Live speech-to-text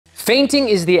Feinting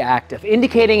is the act of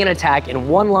indicating an attack in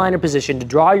one line or position to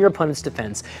draw your opponent's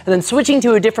defense, and then switching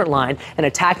to a different line and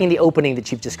attacking the opening that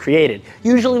you've just created.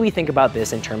 Usually we think about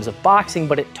this in terms of boxing,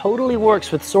 but it totally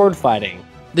works with sword fighting.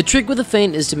 The trick with a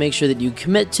feint is to make sure that you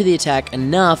commit to the attack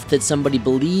enough that somebody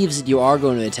believes that you are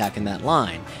going to attack in that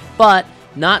line, but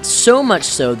not so much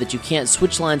so that you can't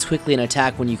switch lines quickly and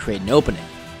attack when you create an opening.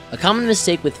 A common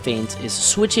mistake with feints is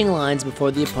switching lines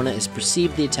before the opponent has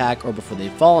perceived the attack or before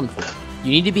they've fallen for it. You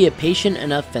need to be a patient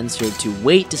enough fencer to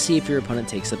wait to see if your opponent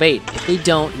takes the bait. If they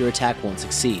don't, your attack won't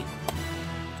succeed.